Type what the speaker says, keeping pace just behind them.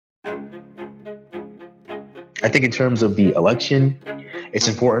I think in terms of the election, it's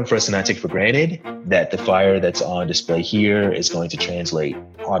important for us to not take for granted that the fire that's on display here is going to translate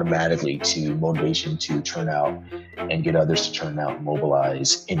automatically to motivation to turn out and get others to turn out and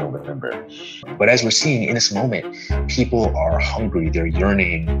mobilize in November. But as we're seeing in this moment, people are hungry, they're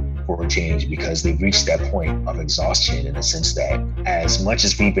yearning for change because they've reached that point of exhaustion, in the sense that as much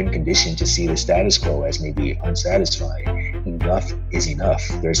as we've been conditioned to see the status quo as maybe unsatisfying, enough is enough.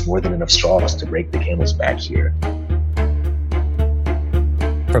 There's more than enough straws to break the camel's back here.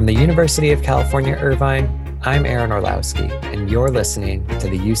 From the University of California, Irvine, I'm Aaron Orlowski, and you're listening to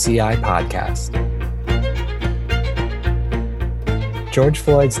the UCI Podcast. George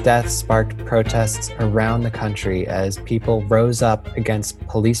Floyd's death sparked protests around the country as people rose up against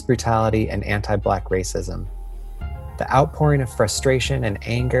police brutality and anti-Black racism. The outpouring of frustration and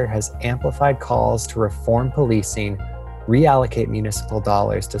anger has amplified calls to reform policing, reallocate municipal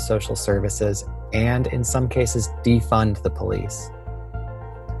dollars to social services, and in some cases, defund the police.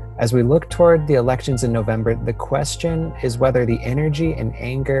 As we look toward the elections in November, the question is whether the energy and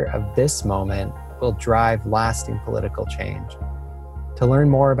anger of this moment will drive lasting political change. To learn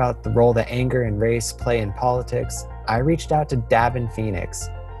more about the role that anger and race play in politics, I reached out to Davin Phoenix,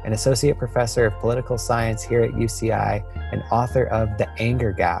 an associate professor of political science here at UCI and author of The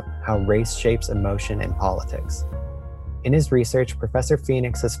Anger Gap: How Race Shapes Emotion in Politics. In his research, Professor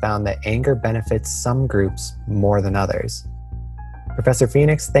Phoenix has found that anger benefits some groups more than others. Professor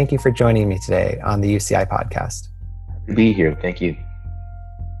Phoenix, thank you for joining me today on the UCI Podcast. Happy to be here. Thank you.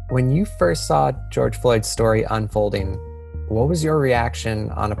 When you first saw George Floyd's story unfolding, what was your reaction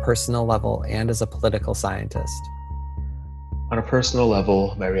on a personal level and as a political scientist? On a personal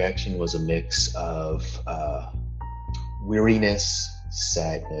level, my reaction was a mix of weariness,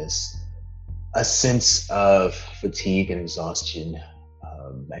 sadness, a sense of fatigue and exhaustion,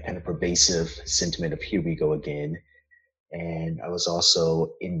 that kind of pervasive sentiment of here we go again. And I was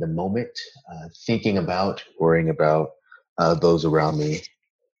also in the moment thinking about, worrying about those around me,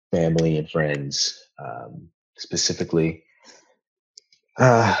 family and friends, specifically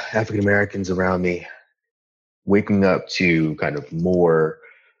African Americans around me, waking up to kind of more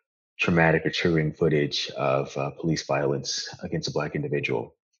traumatic or triggering footage of police violence against a Black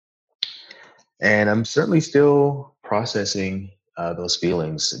individual. And I'm certainly still processing those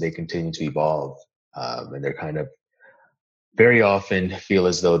feelings. They continue to evolve, and they're kind of very often feel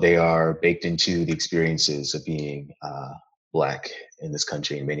as though they are baked into the experiences of being Black in this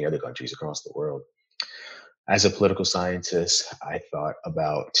country and many other countries across the world. As a political scientist, I thought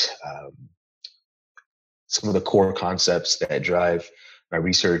about some of the core concepts that drive my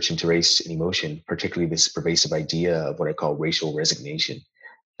research into race and emotion, particularly this pervasive idea of what I call racial resignation,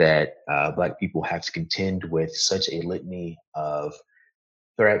 that Black people have to contend with such a litany of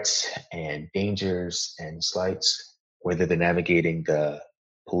threats and dangers and slights, whether they're navigating the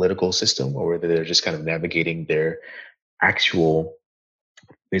political system or whether they're just kind of navigating their actual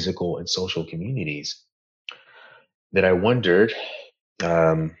physical and social communities, that I wondered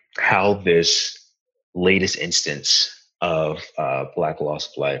how this latest instance of Black loss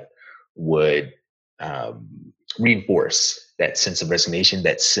of life would reinforce that sense of resignation,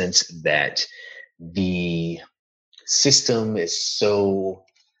 that sense that the system is so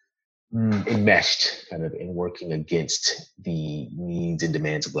enmeshed kind of in working against the needs and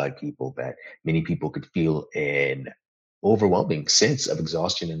demands of Black people, that many people could feel an overwhelming sense of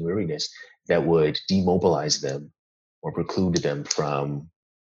exhaustion and weariness that would demobilize them or preclude them from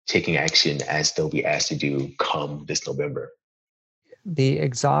taking action as they'll be asked to do come this November. The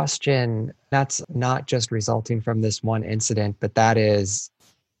exhaustion, that's not just resulting from this one incident, but that is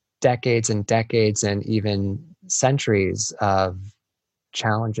decades and decades and even centuries of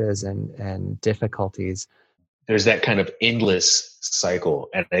challenges and difficulties. There's that kind of endless cycle.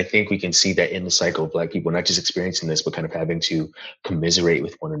 And I think we can see that endless cycle of Black people not just experiencing this, but kind of having to commiserate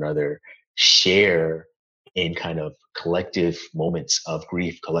with one another, share in kind of collective moments of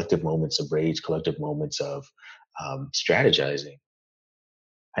grief, collective moments of rage, collective moments of strategizing.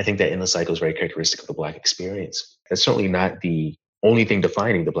 I think that endless cycle is very characteristic of the Black experience. That's certainly not the only thing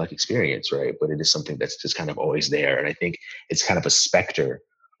defining the Black experience, right? But it is something that's just kind of always there. And I think it's kind of a specter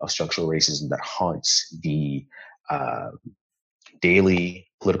of structural racism that haunts the daily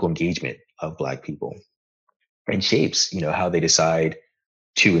political engagement of Black people and shapes, how they decide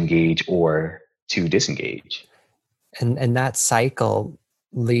to engage or to disengage. And that cycle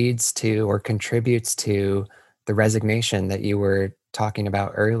leads to or contributes to the resignation that you were talking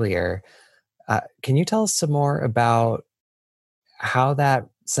about earlier. Can you tell us some more about how that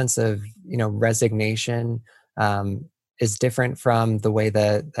sense of resignation is different from the way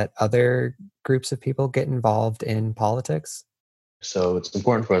that other groups of people get involved in politics? So it's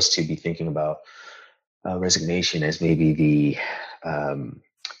important for us to be thinking about resignation as maybe the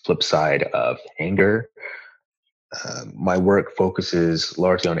flip side of anger. My work focuses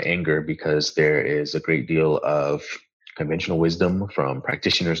largely on anger because there is a great deal of conventional wisdom from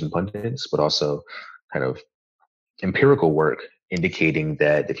practitioners and pundits, but also kind of empirical work indicating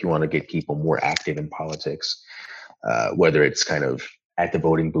that if you want to get people more active in politics, whether it's kind of at the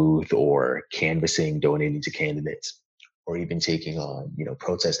voting booth or canvassing, donating to candidates, or even taking on,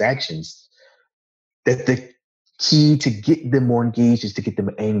 protest actions, that the key to get them more engaged is to get them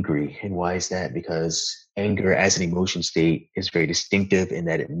angry. And why is that? Because anger as an emotion state is very distinctive in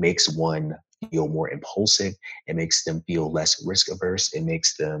that it makes one feel more impulsive. It makes them feel less risk averse. It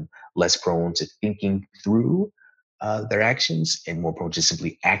makes them less prone to thinking through their actions and more prone to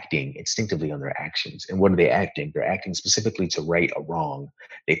simply acting instinctively on their actions. And what are they acting? They're acting specifically to right a wrong.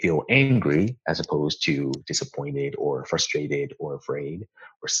 They feel angry as opposed to disappointed or frustrated or afraid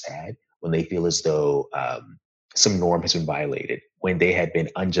or sad when they feel as though some norm has been violated, when they had been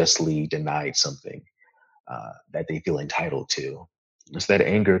unjustly denied something that they feel entitled to. So that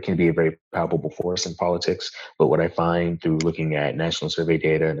anger can be a very palpable force in politics. But what I find through looking at national survey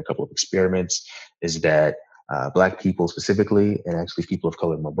data and a couple of experiments is that Black people specifically, and actually people of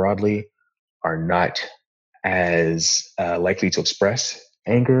color more broadly, are not as likely to express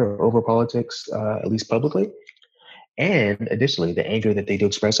anger over politics, at least publicly. And additionally, the anger that they do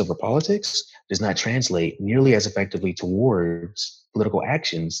express over politics does not translate nearly as effectively towards political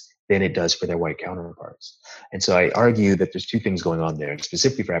actions than it does for their white counterparts. And so I argue that there's two things going on there,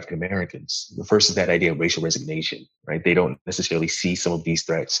 specifically for African Americans. The first is that idea of racial resignation, right? They don't necessarily see some of these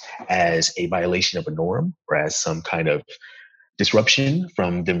threats as a violation of a norm or as some kind of disruption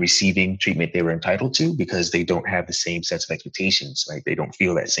from them receiving treatment they were entitled to, because they don't have the same sets of expectations, right? They don't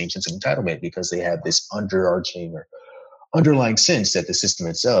feel that same sense of entitlement because they have this underarching or underlying sense that the system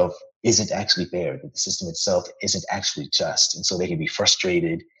itself isn't actually fair, that the system itself isn't actually just. And so they can be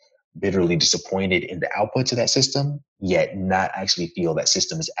frustrated, bitterly disappointed in the outputs of that system, yet not actually feel that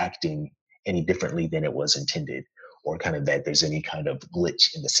system is acting any differently than it was intended, or kind of that there's any kind of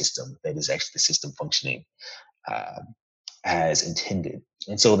glitch in the system, that is actually the system functioning as intended.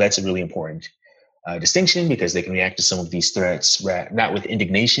 And so that's a really important distinction, because they can react to some of these threats not with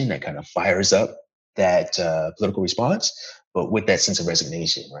indignation that kind of fires up that political response, but with that sense of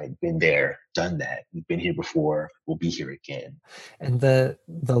resignation, right? Been there, done that. We've been here before. We'll be here again. And the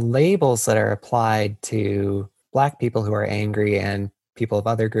labels that are applied to Black people who are angry and people of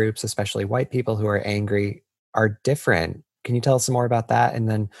other groups, especially white people who are angry, are different. Can you tell us some more about that? And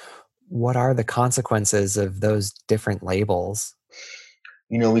then what are the consequences of those different labels?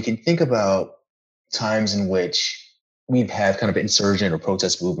 We can think about times in which we've had kind of insurgent or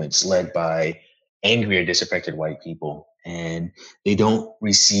protest movements led by angry or disaffected white people, and they don't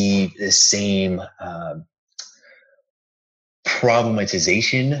receive the same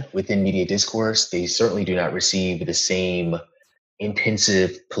problematization within media discourse. They certainly do not receive the same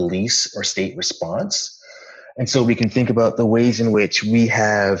intensive police or state response. And so we can think about the ways in which we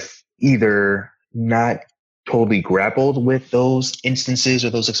have either not totally grappled with those instances or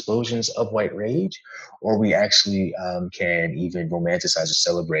those explosions of white rage, or we actually can even romanticize or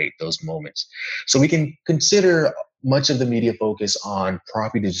celebrate those moments. So we can consider much of the media focus on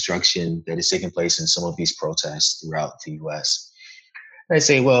property destruction that is taking place in some of these protests throughout the US. And I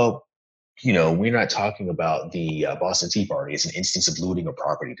say, well, we're not talking about the Boston Tea Party as an instance of looting or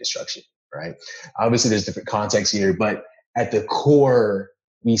property destruction, right? Obviously, there's different contexts here, but at the core,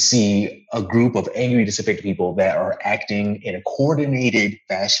 we see a group of angry, disaffected people that are acting in a coordinated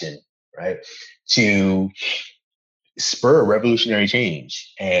fashion, right, to spur revolutionary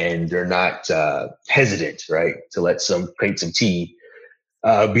change. And they're not hesitant, right, to let some crates of tea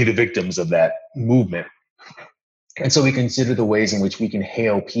be the victims of that movement. And so we consider the ways in which we can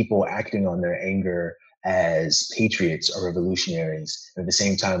hail people acting on their anger as patriots or revolutionaries. And at the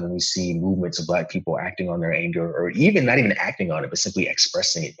same time, when we see movements of Black people acting on their anger, or even not even acting on it, but simply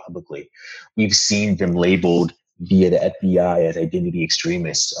expressing it publicly, we've seen them labeled via the FBI as identity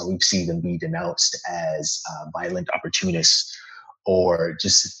extremists, or we've seen them be denounced as violent opportunists, or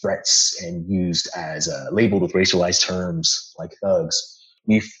just threats and used as labeled with racialized terms like thugs.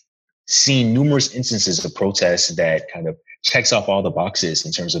 We've seen numerous instances of protests that kind of checks off all the boxes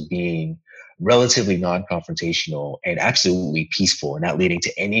in terms of being relatively non-confrontational and absolutely peaceful and not leading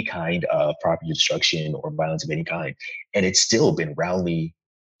to any kind of property destruction or violence of any kind. And it's still been roundly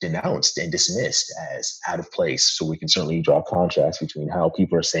denounced and dismissed as out of place. So we can certainly draw contrast between how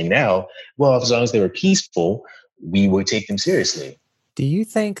people are saying now, well, as long as they were peaceful, we would take them seriously. Do you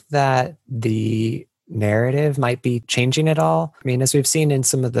think that the narrative might be changing at all? I mean, as we've seen in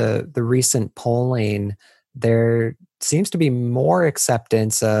some of the recent polling, there seems to be more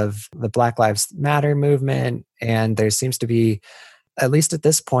acceptance of the Black Lives Matter movement, and there seems to be, at least at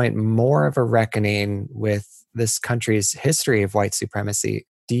this point, more of a reckoning with this country's history of white supremacy.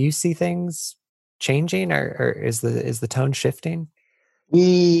 Do you see things changing, or is the tone shifting?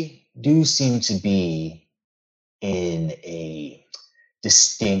 We do seem to be in a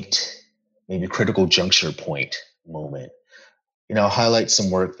distinct, maybe critical juncture point moment. I'll highlight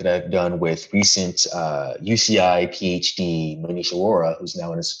some work that I've done with recent UCI PhD Manisha Arora, who's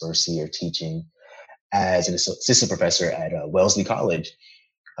now in his first year teaching as an assistant professor at Wellesley College.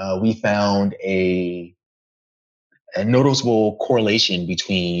 We found a noticeable correlation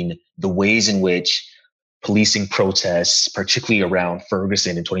between the ways in which policing protests, particularly around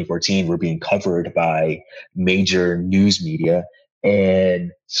Ferguson in 2014, were being covered by major news media,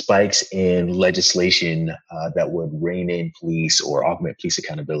 and spikes in legislation that would rein in police or augment police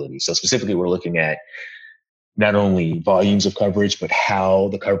accountability. So specifically, we're looking at not only volumes of coverage, but how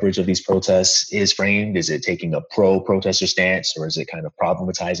the coverage of these protests is framed. Is it taking a pro-protester stance, or is it kind of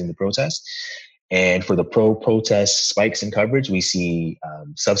problematizing the protest? And for the pro-protest spikes in coverage, we see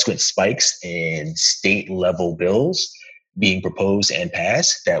subsequent spikes in state-level bills being proposed and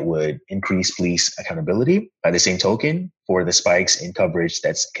passed that would increase police accountability. By the same token, for the spikes in coverage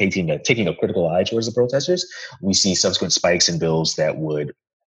that's taking a critical eye towards the protesters, we see subsequent spikes in bills that would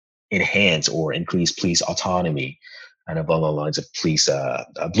enhance or increase police autonomy, kind of along the lines of police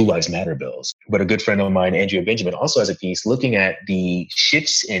Blue Lives Matter bills. But a good friend of mine, Andrea Benjamin, also has a piece looking at the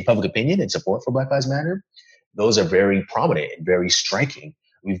shifts in public opinion and support for Black Lives Matter. Those are very prominent and very striking.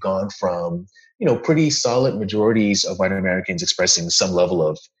 We've gone from, pretty solid majorities of white Americans expressing some level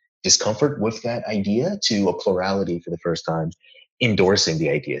of discomfort with that idea to a plurality for the first time endorsing the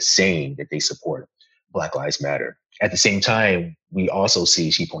idea, saying that they support Black Lives Matter. At the same time, we also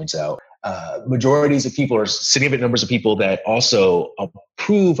see, she points out, majorities of people, or significant numbers of people, that also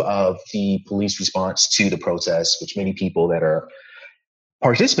approve of the police response to the protests, which many people that are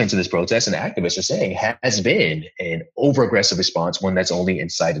participants in this protest and activists are saying has been an over-aggressive response, one that's only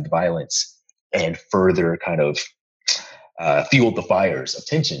incited violence and further kind of fueled the fires of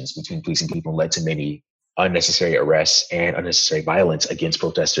tensions between police and people, and led to many unnecessary arrests and unnecessary violence against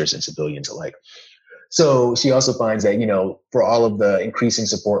protesters and civilians alike. So she also finds that, for all of the increasing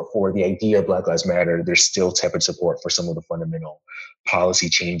support for the idea of Black Lives Matter, there's still tepid support for some of the fundamental policy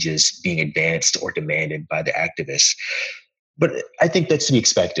changes being advanced or demanded by the activists. But I think that's to be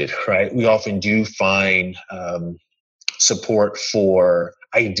expected, right? We often do find support for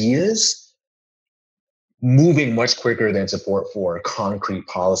ideas moving much quicker than support for concrete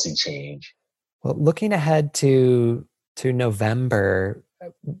policy change. Well, looking ahead to November,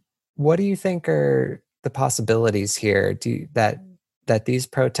 what do you think are the possibilities here? That these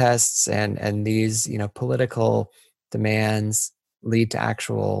protests and these political demands lead to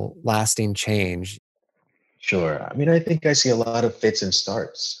actual lasting change? Sure. I mean, I think I see a lot of fits and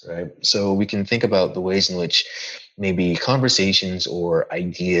starts, right? So we can think about the ways in which maybe conversations or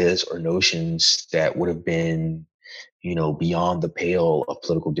ideas or notions that would have been, beyond the pale of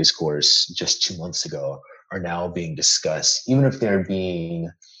political discourse just 2 months ago are now being discussed, even if they're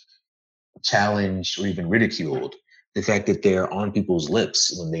being challenged or even ridiculed. The fact that they're on people's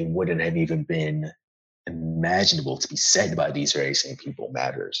lips when they wouldn't have even been imaginable to be said by these very same people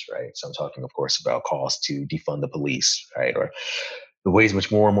matters, right? So I'm talking, of course, about calls to defund the police, right? Or the ways in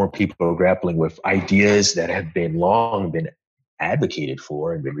which more and more people are grappling with ideas that have been long been advocated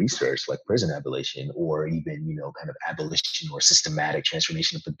for and been researched, like prison abolition, or even, kind of abolition or systematic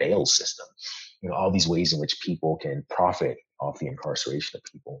transformation of the bail system. All these ways in which people can profit off the incarceration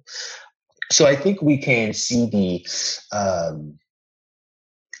of people. So I think we can see the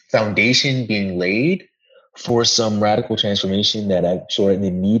foundation being laid for some radical transformation that I'm sure in the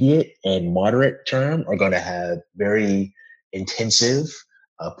immediate and moderate term are going to have very intensive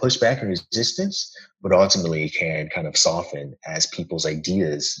pushback and resistance, but ultimately can kind of soften as people's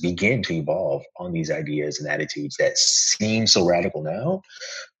ideas begin to evolve on these ideas and attitudes that seem so radical now,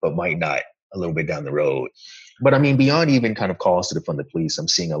 but might not a little bit down the road. But I mean, beyond even kind of calls to defund the police, I'm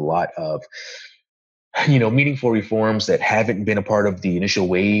seeing a lot of meaningful reforms that haven't been a part of the initial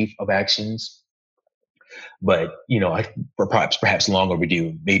wave of actions. But, perhaps long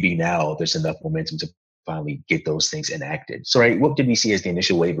overdue. Maybe now there's enough momentum to finally get those things enacted. So, right, what did we see as the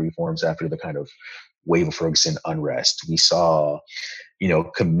initial wave of reforms after the kind of wave of Ferguson unrest? We saw,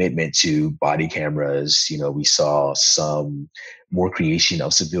 commitment to body cameras. We saw some more creation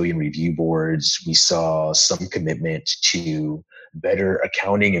of civilian review boards. We saw some commitment to better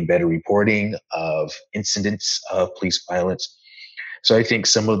accounting and better reporting of incidents of police violence. So I think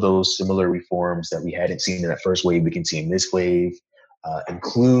some of those similar reforms that we hadn't seen in that first wave, we can see in this wave,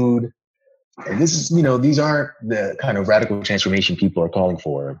 include, and this is, these aren't the kind of radical transformation people are calling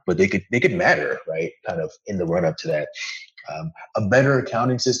for, but they could matter, right? Kind of in the run up to that. A better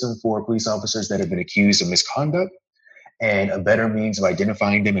accounting system for police officers that have been accused of misconduct, and a better means of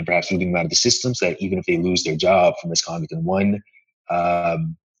identifying them and perhaps moving them out of the system so that even if they lose their job for misconduct in one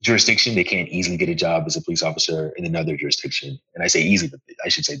jurisdiction, they can't easily get a job as a police officer in another jurisdiction. And I say easily, but I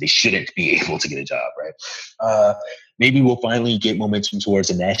should say they shouldn't be able to get a job, right? Maybe we'll finally get momentum towards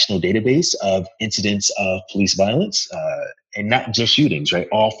a national database of incidents of police violence, and not just shootings, right?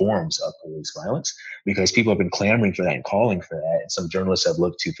 All forms of police violence, because people have been clamoring for that and calling for that. And some journalists have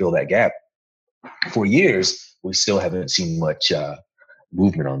looked to fill that gap for years. We still haven't seen much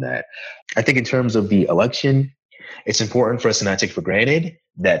movement on that. I think in terms of the election, it's important for us to not take for granted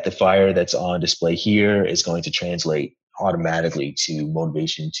that the fire that's on display here is going to translate automatically to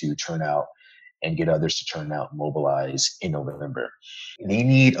motivation to turn out and get others to turn out and mobilize in November. They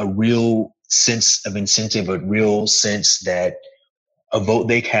need a real sense of incentive, a real sense that a vote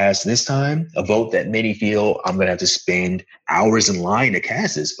they cast this time, a vote that many feel I'm going to have to spend hours in line to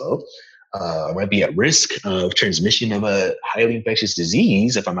cast this vote, I might be at risk of transmission of a highly infectious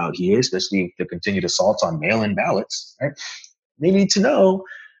disease if I'm out here, especially if the continued assaults on mail-in ballots, right? They need to know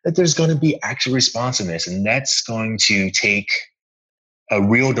that there's going to be actual responsiveness, and that's going to take a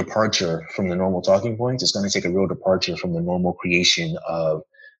real departure from the normal talking points. It's going to take a real departure from the normal creation of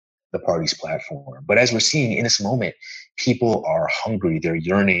the party's platform. But as we're seeing in this moment, people are hungry. They're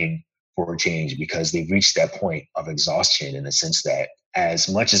yearning for a change because they've reached that point of exhaustion, in the sense that as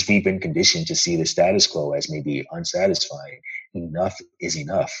much as we've been conditioned to see the status quo as maybe unsatisfying, enough is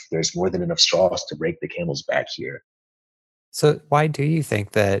enough. There's more than enough straws to break the camel's back here. So why do you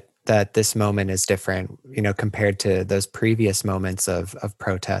think that this moment is different, compared to those previous moments of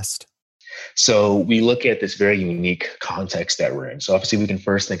protest? So we look at this very unique context that we're in. So obviously we can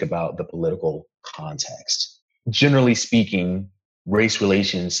first think about the political context. Generally speaking, race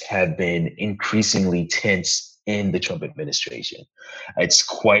relations have been increasingly tense in the Trump administration. It's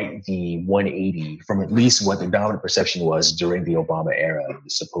quite the 180 from at least what the dominant perception was during the Obama era, the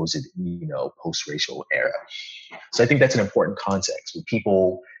supposed, post-racial era. So I think that's an important context where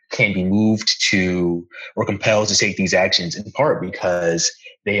people can be moved to or compelled to take these actions, in part because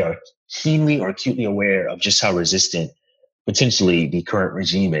they are keenly or acutely aware of just how resistant potentially the current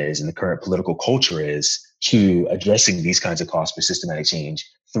regime is and the current political culture is to addressing these kinds of calls for systematic change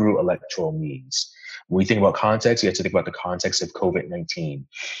through electoral means. When we think about context, you have to think about the context of COVID-19.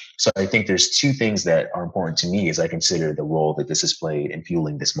 So I think there's two things that are important to me as I consider the role that this has played in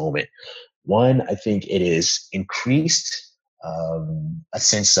fueling this moment. One, I think it is increased a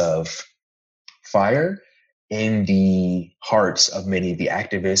sense of fire in the hearts of many of the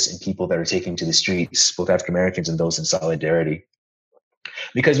activists and people that are taking to the streets, both African Americans and those in solidarity.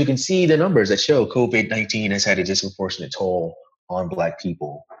 Because we can see the numbers that show COVID-19 has had a disproportionate toll on Black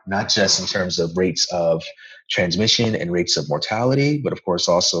people, not just in terms of rates of transmission and rates of mortality, but of course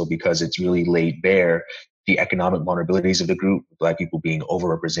also because it's really laid bare the economic vulnerabilities of the group, Black people being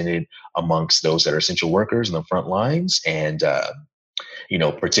overrepresented amongst those that are essential workers in the front lines and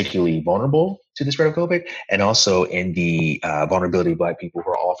particularly vulnerable to the spread of COVID, and also in the vulnerability of Black people who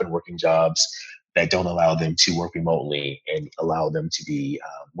are often working jobs that don't allow them to work remotely and allow them to be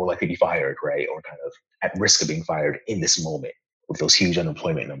more likely to be fired, right? Or kind of at risk of being fired in this moment with those huge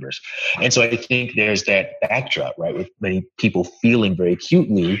unemployment numbers. And so I think there's that backdrop, right? With many people feeling very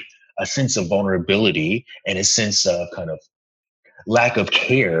acutely a sense of vulnerability and a sense of kind of lack of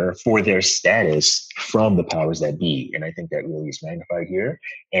care for their status from the powers that be. And I think that really is magnified here.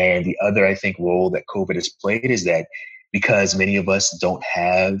 And the other, I think, role that COVID has played is that because many of us don't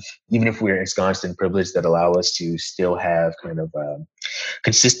have, even if we're ensconced in privilege that allow us to still have kind of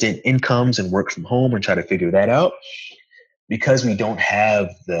consistent incomes and work from home and try to figure that out, because we don't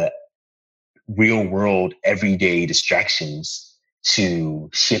have the real world everyday distractions to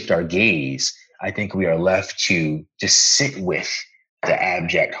shift our gaze, I think we are left to just sit with the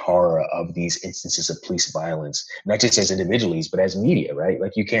abject horror of these instances of police violence, not just as individuals, but as media, right?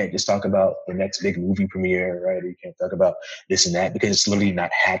 Like you can't just talk about the next big movie premiere, right? Or you can't talk about this and that because it's literally not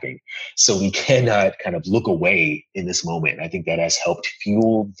happening. So we cannot kind of look away in this moment. And I think that has helped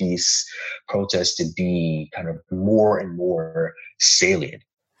fuel these protests to be kind of more and more salient.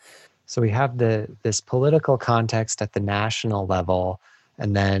 So we have this political context at the national level,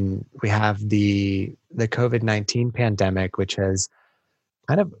 And then we have the COVID-19 pandemic, which has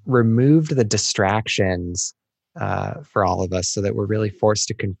kind of removed the distractions for all of us, so that we're really forced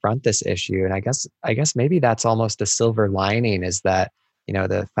to confront this issue. And I guess maybe that's almost a silver lining, is that,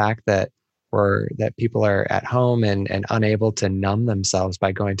 the fact that people are at home and unable to numb themselves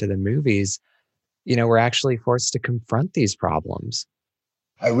by going to the movies, we're actually forced to confront these problems.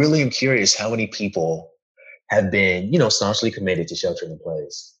 I really am curious how many people have been, staunchly committed to sheltering in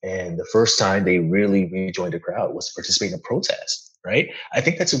place. And the first time they really rejoined a crowd was to participate in a protest, right? I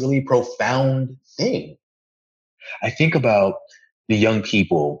think that's a really profound thing. I think about the young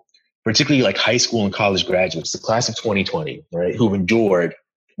people, particularly like high school and college graduates, the class of 2020, right, who've endured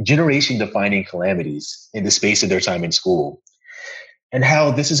generation defining calamities in the space of their time in school, and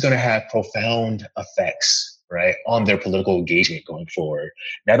how this is going to have profound effects, right, on their political engagement going forward.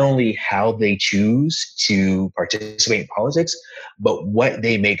 Not only how they choose to participate in politics, but what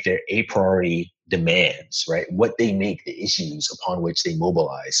they make their a priori demands, right? What they make the issues upon which they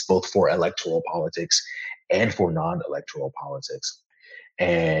mobilize, both for electoral politics and for non-electoral politics.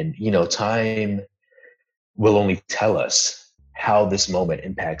 And, time will only tell us how this moment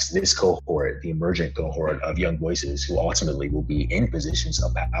impacts this cohort, the emergent cohort of young voices who ultimately will be in positions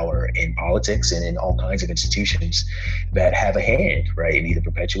of power in politics and in all kinds of institutions that have a hand, right, in either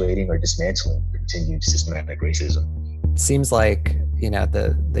perpetuating or dismantling continued systematic racism. It seems like,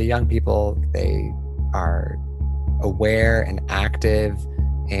 the young people, they are aware and active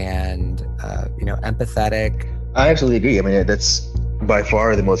and, empathetic. I absolutely agree. I mean, that's by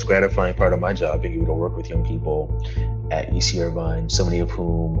far the most gratifying part of my job, being able to work with young people at UC Irvine, so many of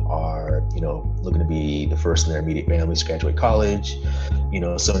whom are, looking to be the first in their immediate families to graduate college.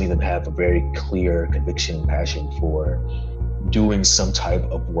 So many of them have a very clear conviction and passion for doing some type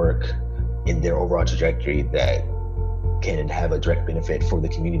of work in their overall trajectory that can have a direct benefit for the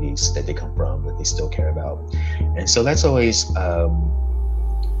communities that they come from, that they still care about. And so that's always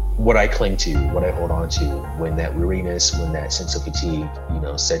what I cling to, what I hold on to when that weariness, when that sense of fatigue,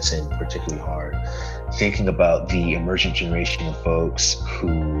 sets in particularly hard. Thinking about the emergent generation of folks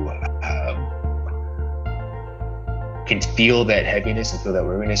who can feel that heaviness and feel that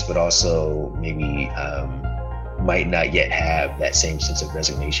weariness, but also maybe might not yet have that same sense of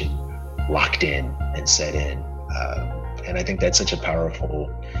resignation locked in and set in. And I think that's such a powerful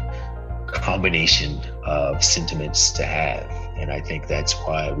combination of sentiments to have. And I think that's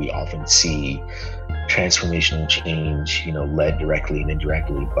why we often see transformational change, led directly and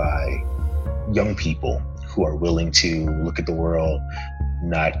indirectly by young people who are willing to look at the world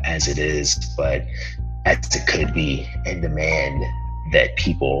not as it is, but as it could be, and demand that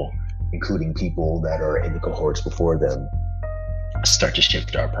people, including people that are in the cohorts before them, start to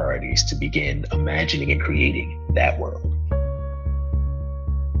shift our priorities to begin imagining and creating that world.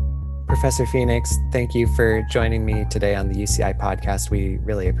 Professor Phoenix, thank you for joining me today on the UCI podcast. We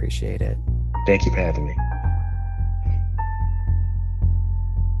really appreciate it. Thank you for having me.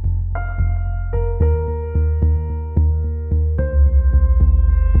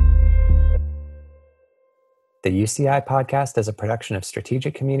 The UCI Podcast is a production of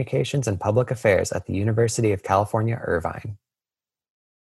Strategic Communications and Public Affairs at the University of California, Irvine.